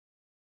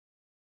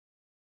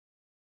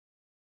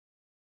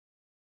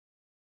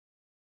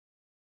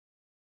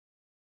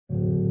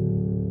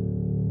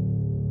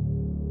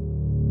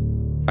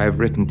I have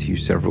written to you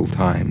several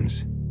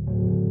times,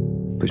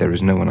 but there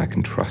is no one I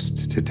can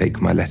trust to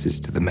take my letters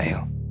to the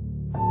mail.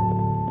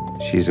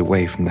 She is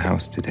away from the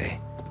house today.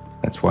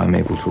 That's why I'm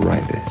able to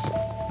write this.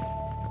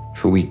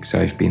 For weeks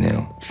I've been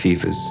ill,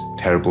 fevers,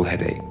 terrible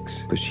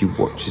headaches, but she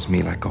watches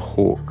me like a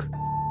hawk.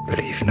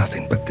 Believe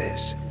nothing but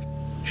this.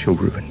 She'll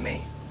ruin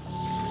me.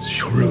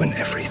 She'll ruin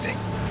everything.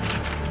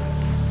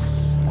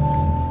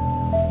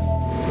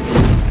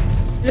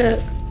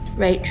 Look,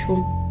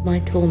 Rachel, my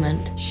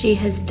torment. She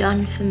has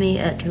done for me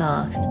at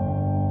last.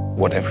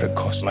 Whatever it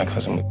cost my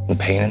cousin in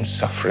pain and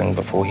suffering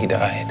before he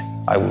died,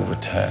 I will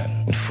return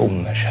in full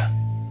measure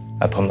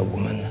upon the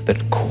woman that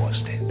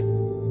caused it.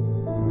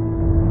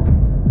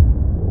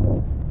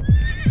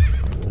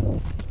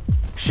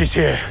 She's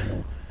here.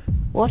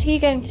 What are you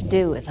going to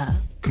do with her?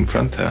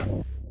 Confront her.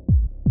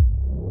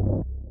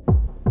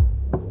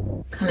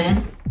 Come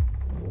in.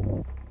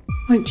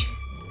 Won't you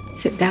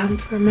sit down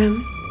for a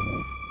moment?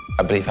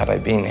 I believe had I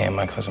been here,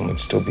 my cousin would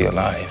still be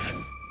alive.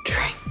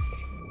 Drink.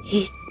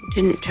 He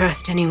didn't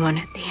trust anyone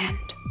at the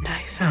end, and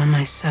I found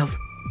myself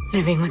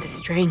living with a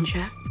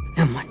stranger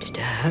and wanted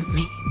to hurt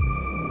me.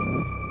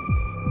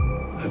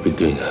 I've been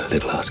doing a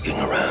little asking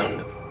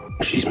around.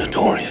 She's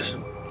notorious.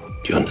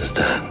 Do you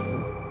understand?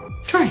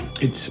 Try.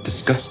 It's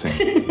disgusting.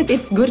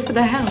 It's good for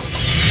the health.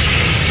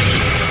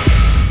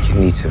 You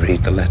need to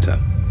read the letter.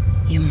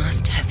 You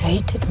must have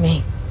hated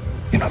me.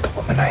 You're not the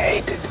woman I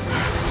hated.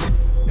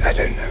 I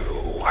don't know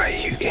why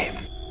you came.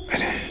 I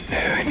don't know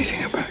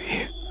anything about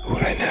you. All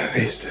I know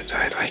is that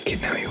I like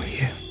it now you're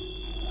here.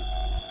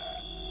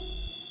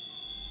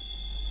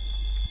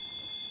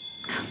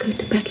 Now go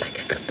to bed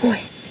like a good boy.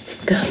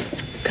 Go.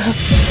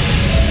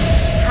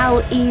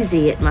 How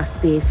easy it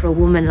must be for a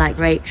woman like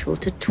Rachel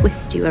to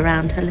twist you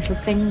around her little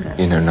finger.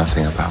 You know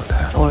nothing about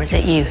her. Or is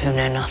it you who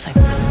know nothing?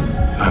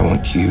 I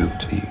want you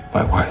to be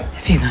my wife.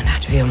 Have you gone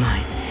out of your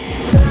mind?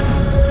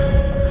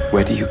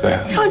 Where do you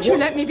go? Can't you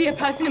let me be a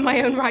person in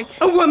my own right?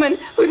 A woman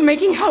who's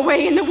making her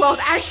way in the world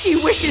as she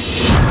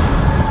wishes.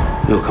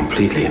 You're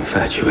completely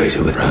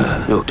infatuated with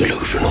her. You're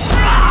delusional.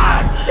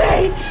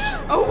 Stay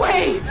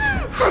away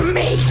from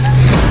me!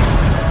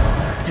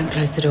 Don't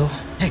close the door.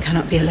 I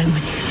cannot be alone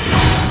with you.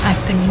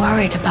 I've been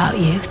worried about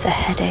you. The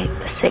headache,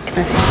 the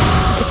sickness.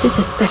 This is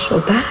a special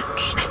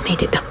batch. I've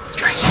made it double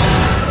straight.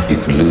 You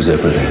could lose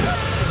everything.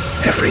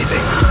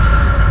 Everything.